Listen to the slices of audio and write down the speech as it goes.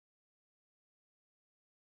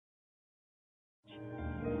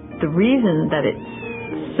The reason that it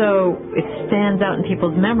stands out in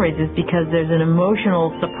people's memories is because there's an emotional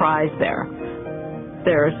surprise there.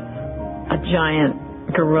 There's a giant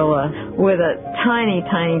gorilla with a tiny,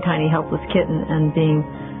 tiny, tiny helpless kitten and being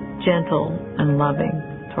gentle and loving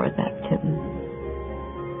toward that kitten.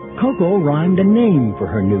 Koko rhymed a name for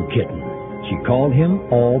her new kitten. She called him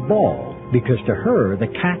All Ball because to her the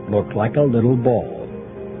cat looked like a little ball.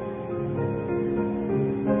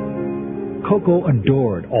 Koko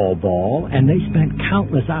adored All Ball, and they spent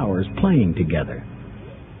countless hours playing together.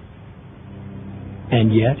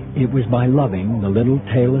 And yet, it was by loving the little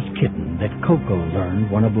tailless kitten that Koko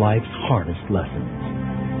learned one of life's hardest lessons.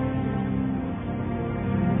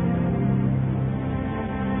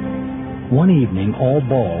 One evening, All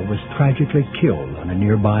Ball was tragically killed on a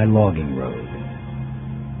nearby logging road.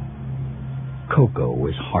 Koko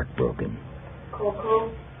was heartbroken.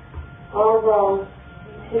 Koko, All Ball,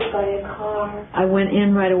 hit by a car. I went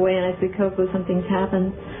in right away and I said, Koko, something's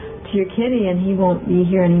happened to your kitty and he won't be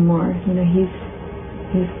here anymore. You know,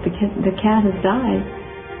 the cat has died.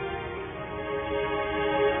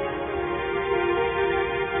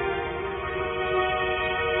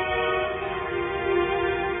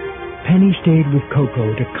 Penny stayed with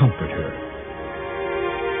Koko to comfort her.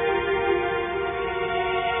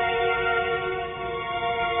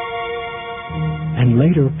 And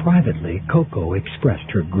later, privately, Koko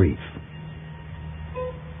expressed her grief.